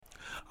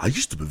I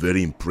used to be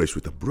very impressed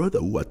with a brother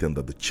who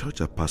attended the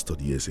church I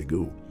pastored years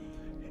ago.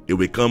 He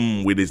would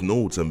come with his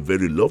notes and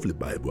very lovely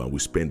Bible, and we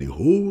spend the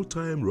whole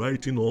time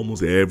writing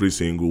almost every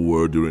single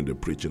word during the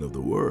preaching of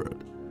the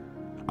word.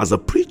 As a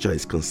preacher,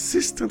 his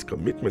consistent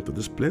commitment to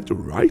this plenty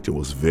writing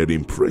was very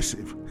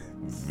impressive.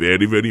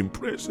 Very, very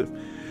impressive.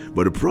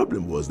 But the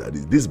problem was that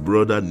this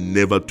brother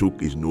never took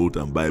his note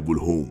and Bible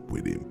home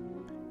with him.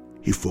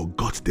 He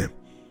forgot them.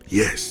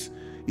 Yes,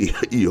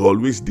 he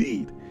always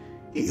did.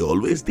 He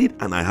always did,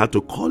 and I had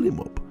to call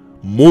him up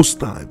most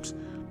times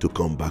to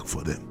come back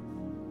for them.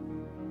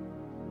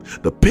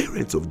 The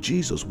parents of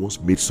Jesus once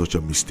made such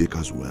a mistake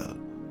as well.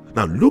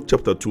 Now, Luke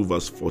chapter 2,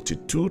 verse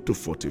 42 to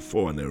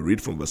 44, and I read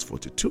from verse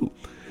 42.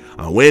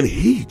 And when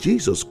he,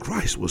 Jesus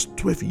Christ, was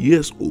 12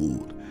 years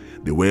old,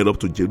 they went up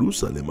to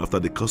Jerusalem after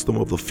the custom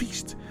of the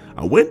feast.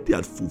 And when they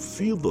had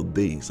fulfilled the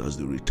days as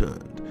they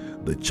returned,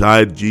 the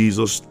child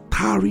Jesus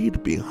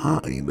tarried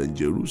behind in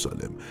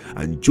Jerusalem,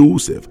 and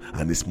Joseph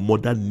and his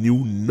mother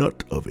knew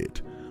not of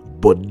it.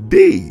 But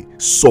they,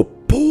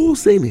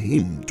 supposing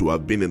him to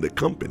have been in the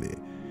company,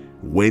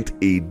 went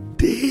a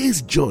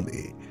day's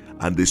journey,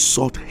 and they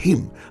sought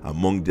him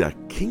among their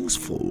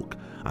kinsfolk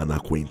and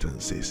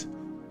acquaintances.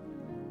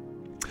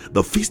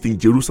 The feast in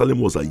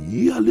Jerusalem was a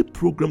yearly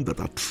program that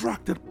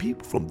attracted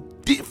people from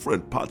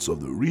different parts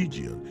of the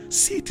region,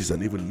 cities,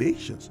 and even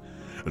nations.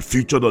 It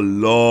featured a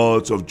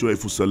lot of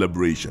joyful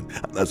celebration,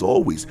 and as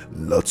always,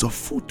 lots of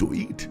food to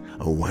eat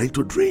and wine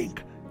to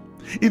drink.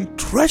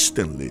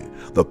 Interestingly,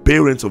 the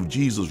parents of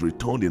Jesus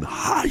returned in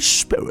high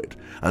spirit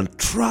and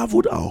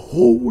traveled a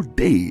whole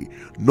day,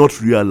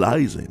 not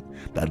realizing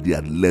that they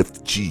had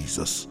left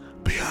Jesus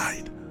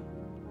behind.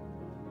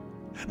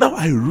 Now,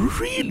 I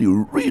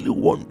really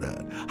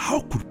wondered,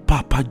 how could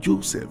Papa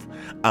Joseph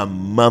and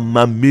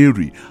Mama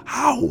Mary,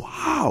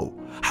 how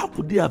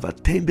could they have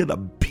attended a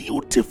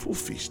beautiful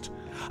feast,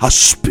 a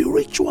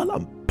spiritual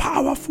and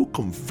powerful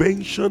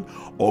convention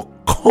or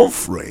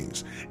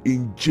conference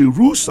in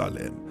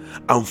Jerusalem,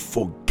 and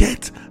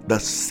forget the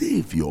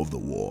Savior of the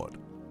world?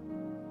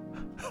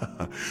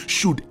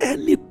 Should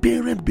any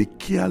parent be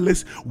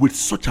careless with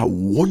such a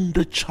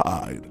wonder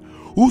child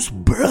whose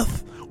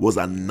birth was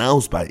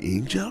announced by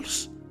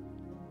angels?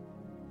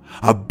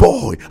 A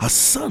boy, a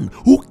son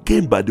who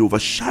came by the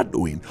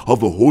overshadowing of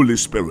the Holy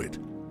Spirit.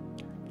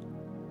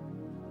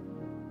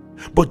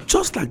 But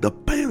just like the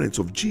parents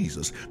of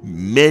Jesus,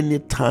 many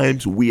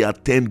times we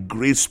attend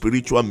great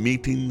spiritual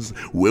meetings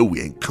where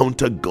we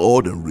encounter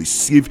God and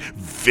receive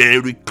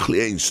very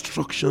clear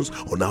instructions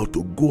on how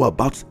to go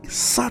about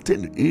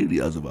certain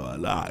areas of our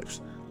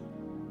lives.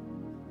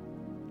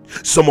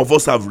 Some of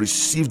us have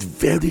received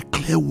very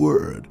clear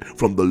word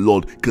from the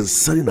Lord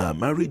concerning our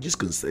marriages,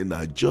 concerning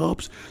our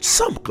jobs,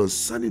 some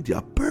concerning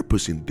their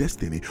purpose in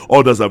destiny.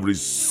 Others have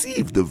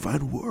received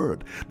divine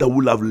word that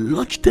will have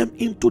launched them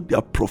into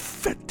their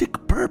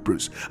prophetic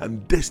purpose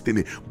and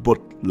destiny. But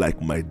like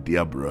my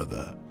dear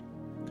brother,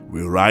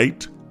 we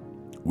write,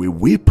 we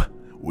weep,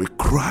 we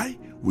cry,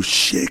 we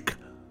shake,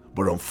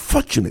 but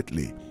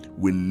unfortunately,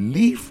 we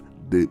leave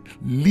the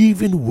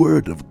living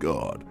word of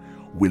God.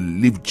 Will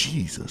leave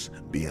Jesus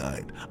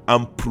behind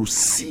and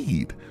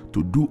proceed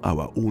to do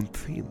our own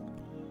thing.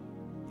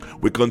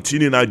 We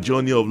continue in our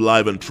journey of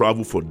life and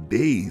travel for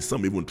days,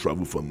 some even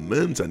travel for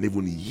months and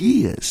even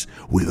years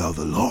without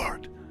the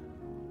Lord.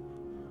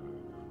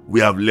 We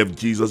have left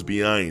Jesus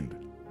behind.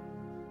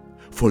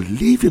 For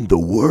leaving the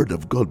word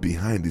of God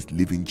behind is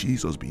leaving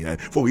Jesus behind.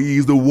 For he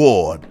is the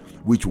word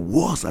which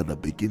was at the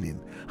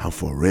beginning and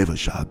forever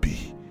shall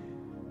be.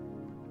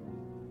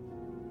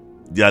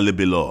 Dearly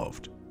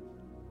beloved,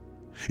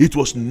 it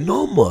was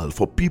normal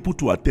for people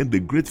to attend the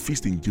great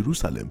feast in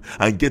Jerusalem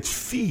and get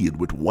filled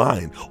with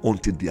wine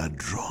until they are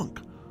drunk.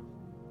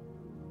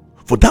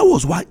 For that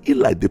was why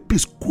Eli the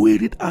priest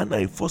queried Anna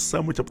in 1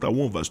 Samuel chapter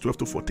 1 verse 12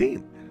 to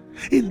 14.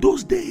 In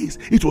those days,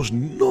 it was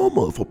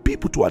normal for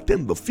people to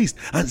attend the feast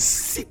and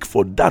seek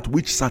for that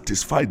which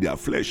satisfied their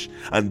flesh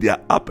and their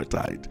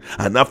appetite.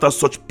 And after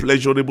such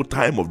pleasurable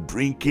time of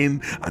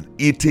drinking and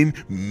eating,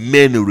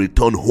 many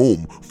return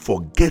home,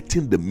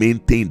 forgetting the main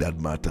thing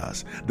that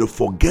matters. They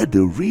forget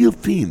the real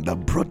thing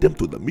that brought them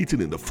to the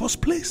meeting in the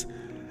first place.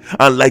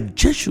 And like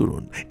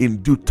Jeshurun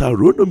in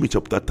Deuteronomy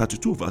chapter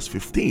 32 verse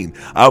 15,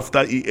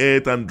 after he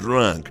ate and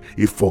drank,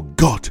 he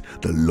forgot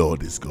the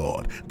Lord is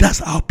God. That's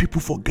how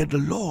people forget the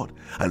Lord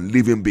and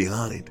leave him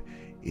behind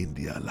in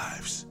their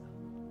lives.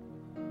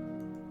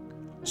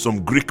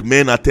 Some Greek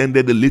men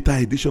attended the later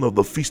edition of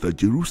the feast at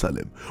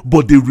Jerusalem,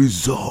 but they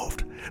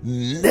resolved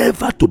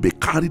never to be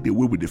carried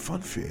away with the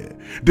fanfare.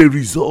 They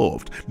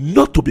resolved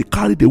not to be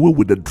carried away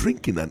with the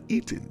drinking and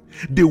eating.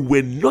 They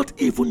were not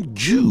even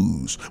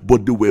Jews,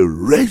 but they were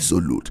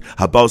resolute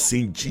about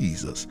seeing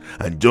Jesus.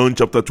 And John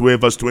chapter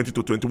 12 verse 20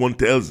 to 21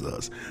 tells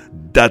us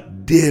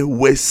that there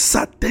were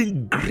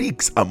certain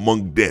Greeks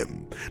among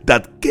them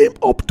that came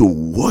up to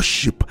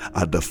worship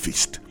at the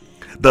feast.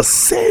 The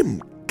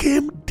same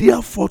came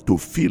therefore to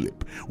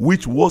Philip,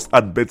 which was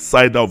at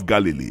Bethsaida of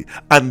Galilee,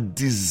 and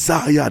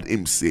desired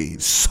him, saying,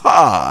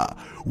 Sir,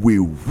 we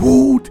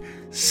would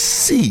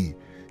see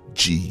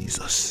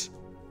Jesus.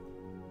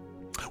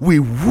 We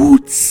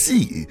would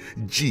see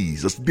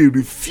Jesus. They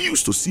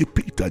refused to see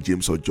Peter,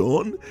 James, or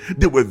John.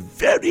 They were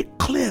very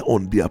clear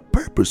on their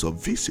purpose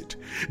of visit.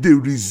 They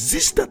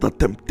resisted the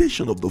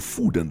temptation of the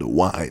food and the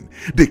wine.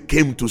 They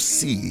came to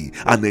see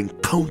and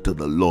encounter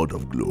the Lord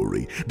of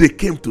glory. They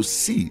came to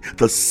see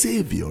the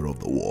Savior of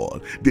the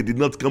world. They did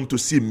not come to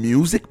see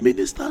music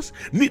ministers.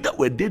 Neither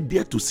were they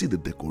there to see the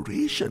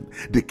decoration.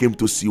 They came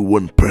to see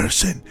one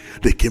person.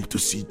 They came to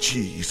see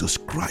Jesus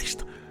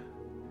Christ.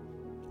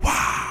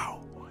 Wow.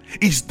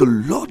 Is the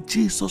Lord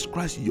Jesus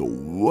Christ your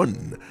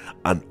one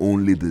and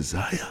only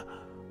desire?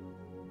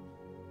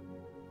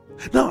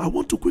 Now, I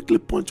want to quickly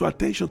point your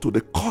attention to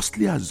the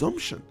costly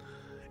assumption.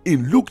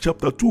 In Luke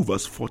chapter 2,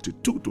 verse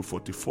 42 to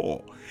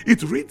 44,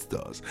 it reads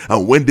thus,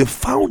 and when they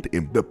found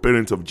him, the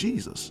parents of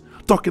Jesus,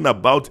 talking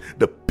about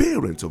the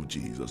parents of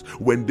Jesus,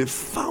 when they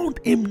found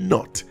him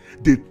not,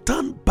 they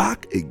turned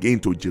back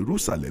again to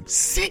Jerusalem,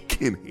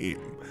 seeking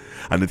him.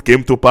 And it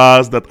came to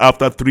pass that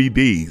after 3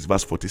 days,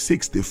 verse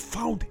 46, they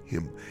found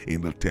him in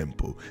the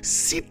temple,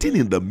 sitting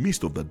in the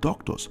midst of the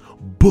doctors,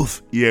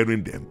 both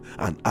hearing them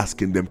and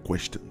asking them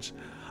questions.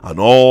 And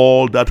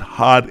all that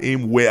heard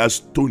him were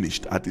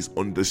astonished at his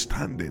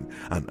understanding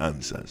and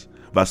answers.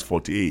 Verse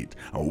 48,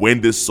 and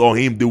when they saw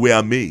him, they were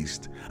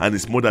amazed. And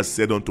his mother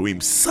said unto him,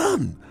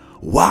 Son,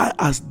 why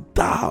hast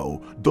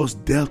thou thus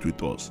dealt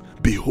with us?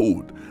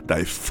 Behold,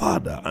 thy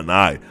father and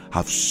I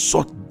have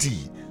sought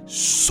thee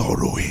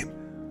sorrowing.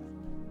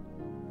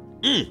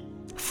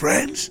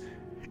 Friends,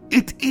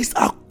 it is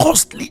a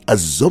costly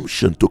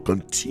assumption to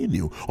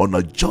continue on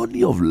a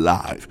journey of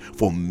life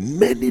for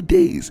many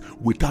days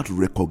without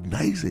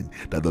recognizing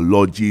that the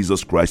Lord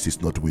Jesus Christ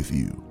is not with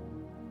you.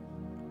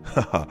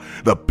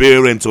 The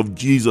parents of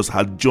Jesus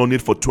had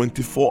journeyed for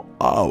 24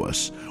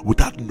 hours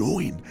without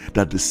knowing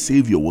that the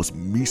Savior was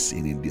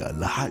missing in their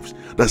lives.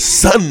 The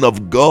Son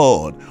of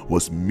God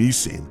was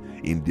missing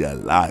in their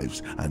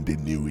lives, and they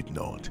knew it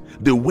not.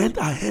 They went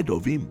ahead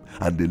of him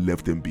and they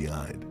left him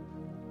behind.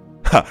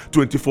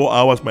 24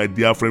 hours, my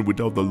dear friend,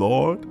 without the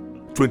Lord.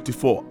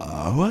 24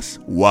 hours?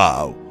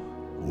 Wow.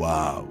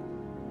 Wow.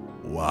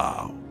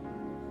 Wow.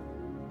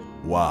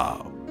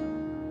 Wow.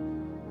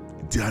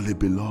 Dearly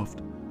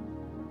beloved,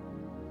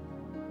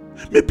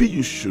 maybe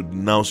you should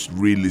now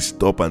really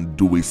stop and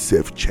do a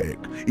self-check.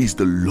 Is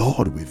the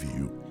Lord with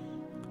you?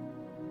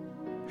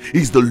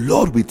 Is the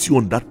Lord with you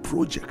on that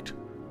project?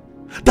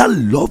 That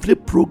lovely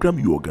program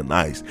you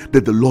organized,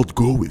 did the Lord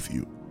go with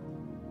you?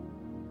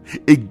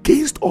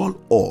 Against all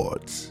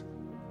odds,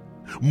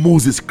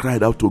 Moses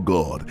cried out to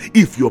God,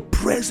 if your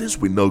presence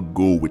will not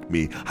go with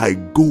me, I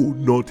go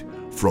not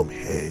from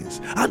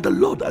hence. And the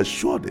Lord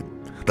assured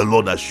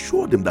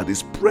him that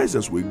his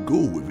presence will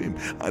go with him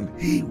and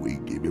he will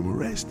give him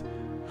rest.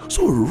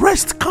 So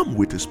rest comes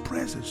with his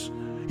presence.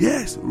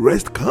 Yes,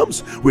 rest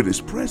comes with his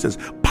presence.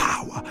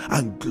 Power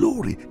and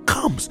glory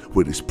comes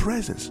with his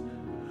presence.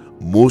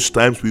 Most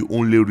times we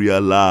only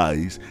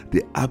realize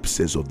the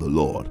absence of the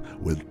Lord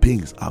when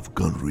things have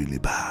gone really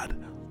bad.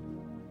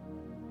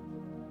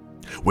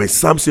 When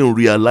Samson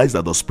realized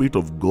that the Spirit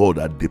of God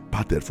had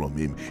departed from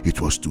him,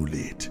 it was too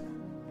late.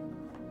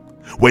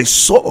 When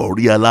Saul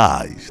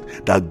realized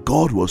that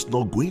God was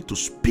not going to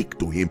speak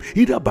to him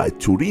either by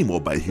Turim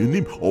or by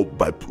Hunim or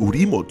by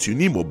Urim or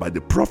Tunim or by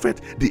the prophet,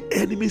 the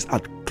enemies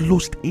had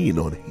closed in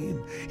on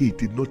him. He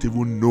did not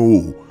even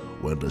know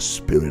when the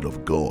Spirit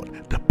of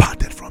God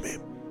departed from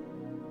him.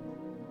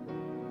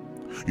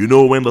 You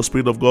know, when the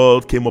Spirit of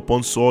God came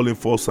upon Saul in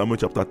 1 Samuel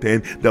chapter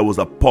 10, there was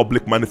a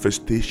public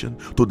manifestation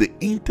to the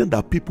intent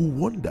that people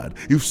wondered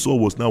if Saul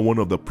was now one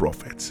of the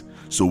prophets.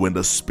 So when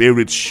the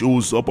Spirit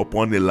shows up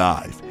upon a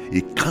life,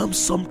 it comes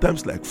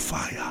sometimes like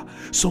fire,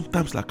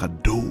 sometimes like a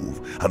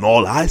dove, and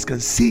all eyes can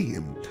see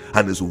him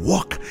and his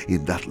walk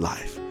in that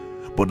life.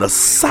 But the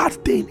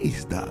sad thing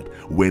is that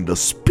when the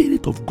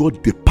Spirit of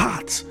God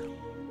departs,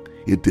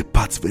 it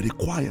departs very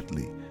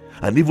quietly.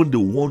 And even the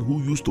one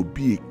who used to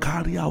be a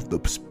carrier of the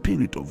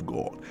Spirit of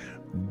God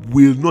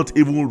will not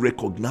even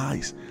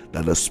recognize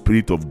that the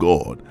Spirit of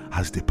God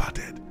has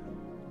departed.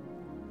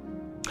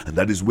 And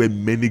that is where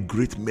many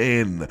great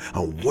men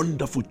and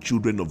wonderful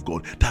children of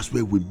God, that's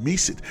where we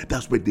miss it.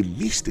 That's where they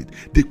missed it.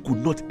 They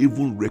could not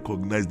even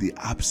recognize the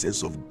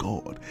absence of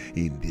God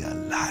in their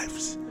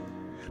lives.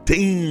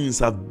 Things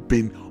have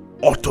been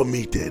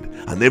automated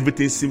and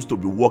everything seems to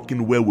be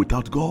working well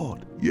without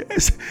God.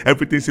 Yes,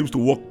 everything seems to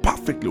work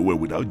perfectly well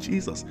without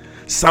Jesus.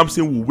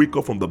 Samson will wake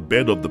up from the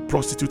bed of the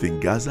prostitute in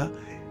Gaza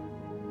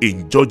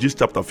in Judges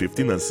chapter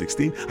 15 and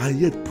 16 and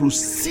yet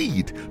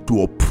proceed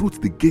to uproot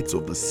the gates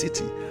of the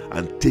city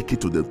and take it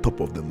to the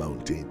top of the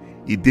mountain.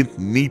 He didn't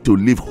need to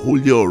live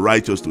holy or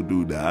righteous to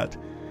do that.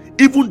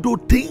 Even though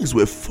things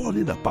were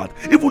falling apart,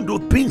 even though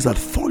things had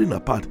fallen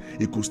apart,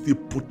 he could still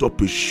put up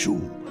a show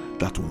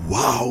that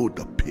wowed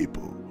the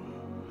people,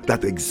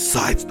 that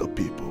excites the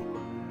people,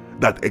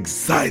 that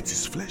excites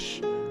his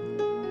flesh.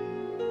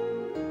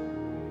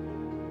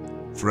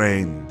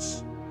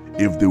 Friends,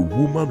 if the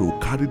woman who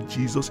carried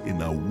Jesus in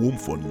her womb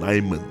for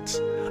 9 months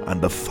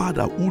and the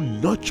father who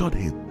nurtured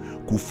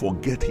him could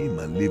forget him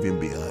and leave him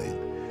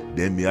behind,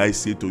 then may I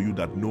say to you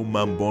that no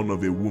man born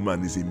of a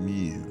woman is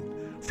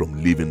immune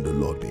from leaving the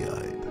Lord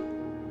behind.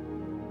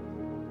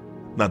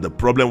 Now, the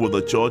problem with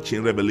the church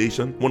in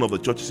Revelation, one of the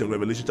churches in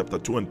Revelation chapter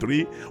 2 and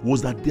 3,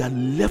 was that they had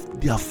left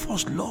their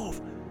first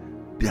love.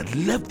 They had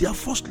left their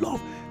first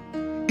love.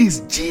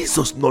 Is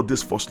Jesus not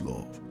this first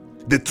love?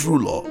 The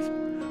true love,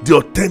 the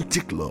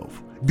authentic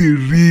love, the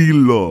real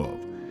love.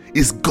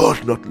 Is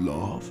God not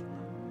love?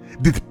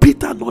 Did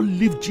Peter not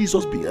leave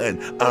Jesus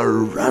behind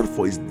and ran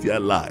for his dear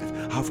life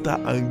after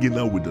hanging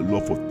out with the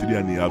Lord for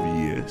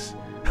 3.5 years?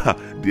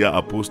 Dear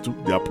apostle,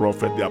 dear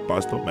prophet, dear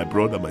pastor, my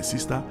brother, my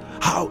sister,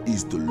 how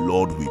is the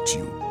Lord with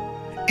you?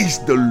 Is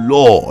the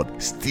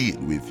Lord still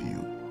with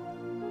you?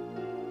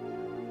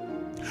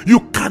 You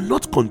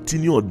cannot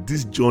continue on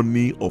this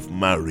journey of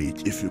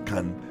marriage if you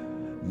can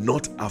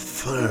not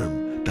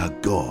affirm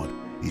that God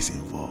is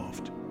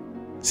involved.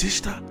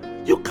 Sister,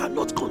 you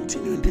cannot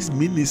continue in these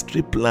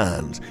ministry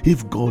plans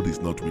if God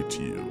is not with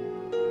you.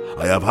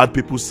 I have had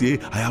people say,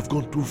 I have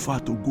gone too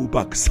far to go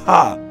back.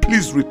 Sir,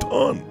 please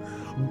return.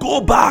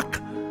 Go back.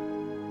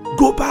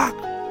 Go back.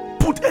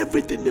 Put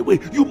everything away.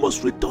 You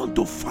must return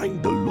to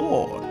find the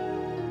Lord.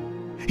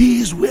 He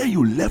is where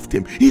you left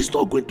him. He's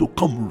not going to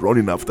come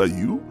running after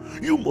you.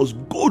 You must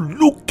go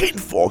looking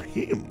for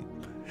him.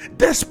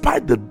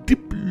 Despite the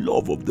deep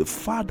love of the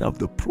father of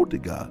the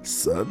prodigal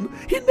son,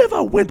 he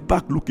never went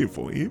back looking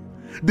for him.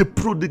 The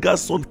prodigal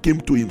son came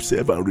to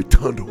himself and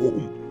returned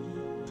home.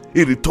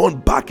 He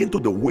returned back into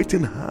the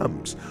waiting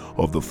arms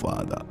of the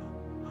father.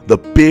 The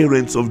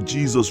parents of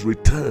Jesus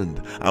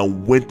returned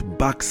and went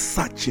back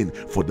searching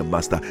for the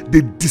master.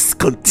 They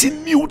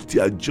discontinued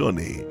their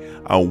journey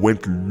and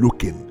went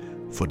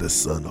looking for the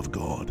Son of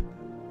God.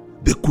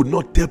 They could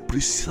not tell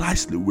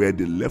precisely where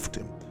they left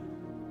him.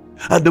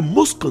 And the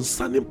most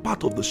concerning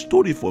part of the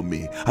story for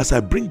me, as I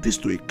bring this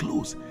to a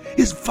close,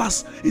 is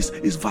verse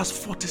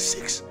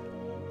 46.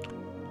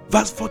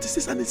 Verse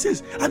 46, and it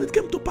says, and it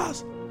came to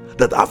pass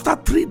that after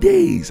 3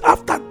 days,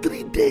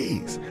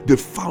 they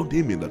found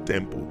him in the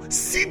temple,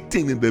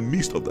 sitting in the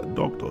midst of the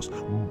doctors,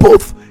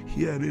 both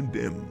hearing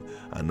them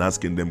and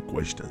asking them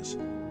questions.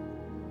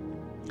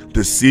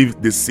 The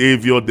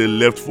Savior they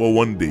left for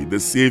one day,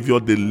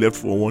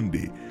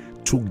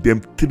 took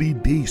them 3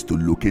 days to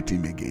locate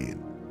him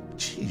again.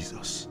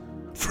 Jesus.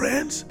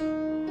 Friends,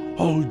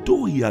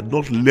 although he had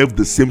not left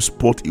the same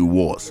spot he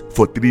was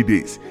for 3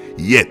 days,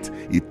 yet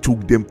it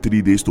took them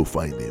 3 days to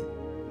find him.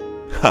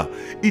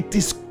 It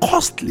is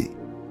costly.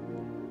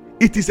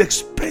 It is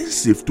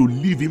expensive to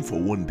leave him for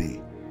one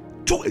day.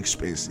 Too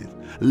expensive.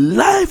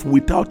 Life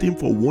without him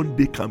for one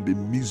day can be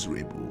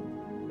miserable.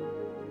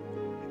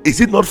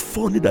 Is it not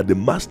funny that the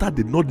master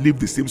did not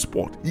leave the same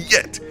spot,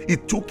 yet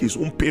it took his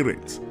own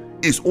parents,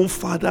 his own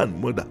father and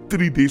mother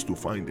 3 days to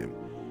find him?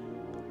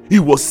 He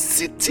was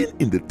sitting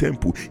in the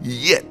temple,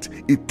 yet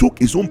it took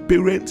his own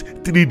parents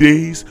 3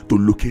 days to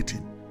locate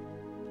him.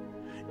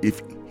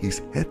 If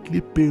his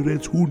earthly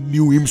parents, who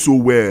knew him so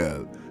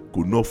well,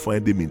 could not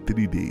find him in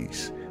 3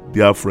 days,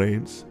 dear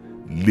friends,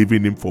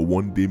 leaving him for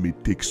one day may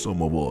take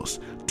some of us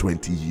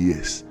 20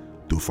 years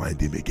to find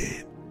him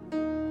again.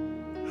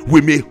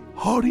 We may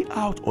hurry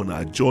out on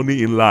our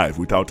journey in life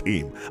without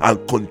him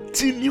and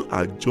continue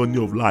our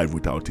journey of life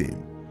without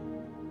him.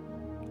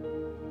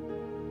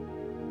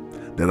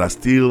 There are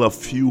still a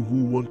few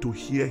who want to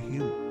hear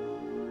him.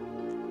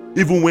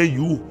 Even when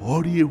you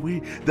hurry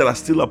away, there are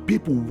still a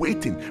people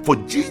waiting. For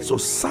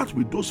Jesus sat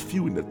with those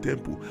few in the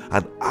temple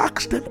and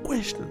asked them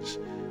questions.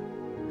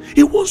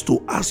 He wants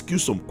to ask you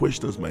some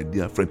questions, my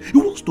dear friend. He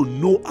wants to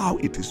know how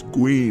it is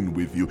going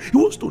with you. He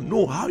wants to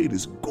know how it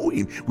is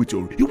going with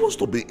your. He wants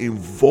to be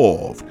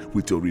involved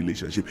with your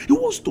relationship. He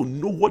wants to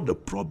know what the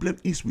problem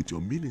is with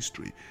your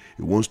ministry.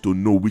 He wants to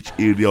know which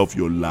area of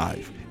your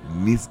life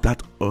needs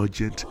that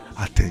urgent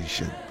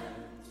attention.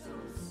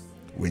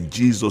 When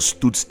Jesus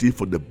stood still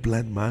for the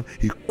blind man,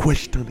 he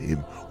questioned him,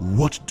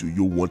 "What do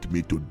you want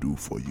me to do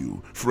for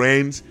you?"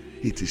 Friends,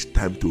 it is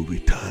time to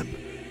return.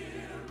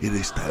 It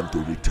is time to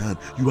return.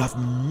 You have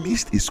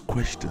missed his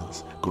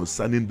questions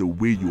concerning the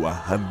way you are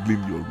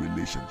handling your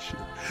relationship.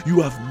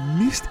 You have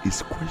missed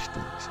his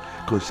questions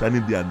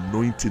concerning the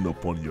anointing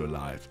upon your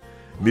life.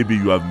 Maybe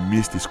you have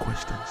missed his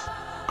questions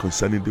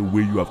concerning the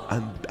way you have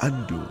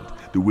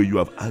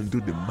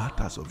handled the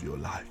matters of your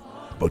life.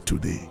 But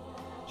today,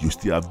 you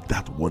still have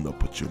that one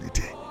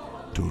opportunity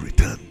to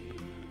return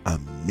and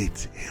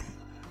meet him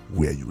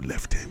where you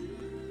left him.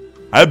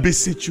 I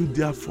beseech you,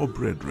 therefore,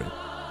 brethren,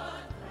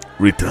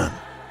 return.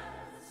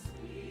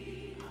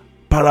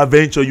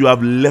 Peradventure, you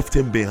have left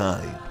him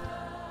behind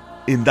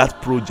in that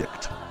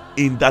project,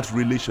 in that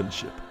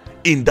relationship,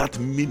 in that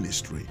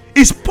ministry.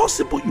 It's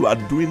possible you are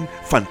doing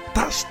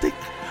fantastic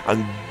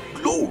and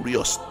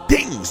glorious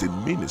things in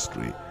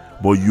ministry,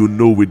 but you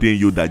know within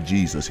you that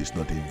Jesus is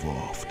not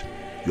involved.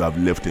 You have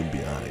left him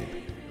behind.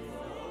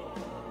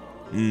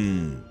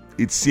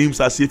 It seems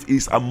as if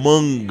he's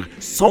among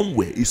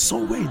somewhere. He's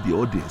somewhere in the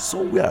audience,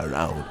 somewhere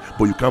around,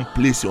 but you can't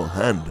place your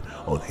hand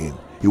on him.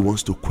 He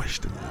wants to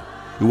question you.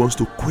 He wants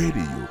to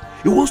query you.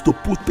 He wants to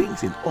put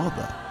things in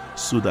order.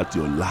 so that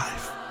your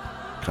life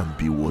can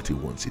be what He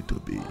wants it to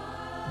be.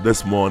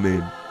 This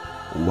morning,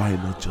 why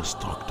not just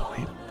talk to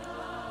Him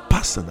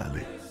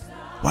personally?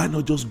 Why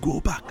not just go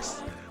back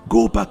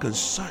and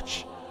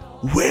search?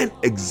 Where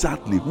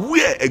exactly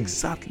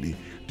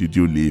did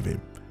you leave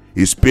Him?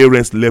 His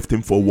parents left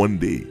Him for one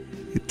day.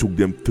 It took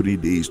them 3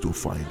 days to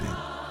find Him.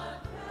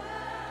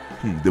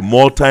 The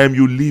more time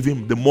you leave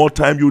Him, the more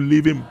time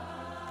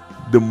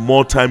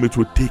it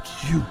will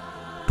take you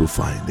to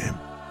find Him.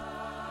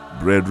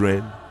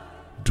 Brethren,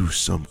 do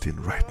something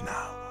right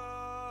now.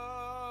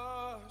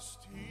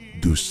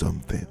 Do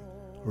something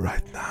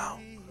right now.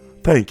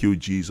 Thank you,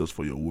 Jesus,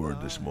 for your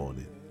word this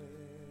morning.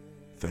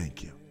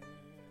 Thank you.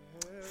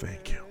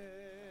 Thank you.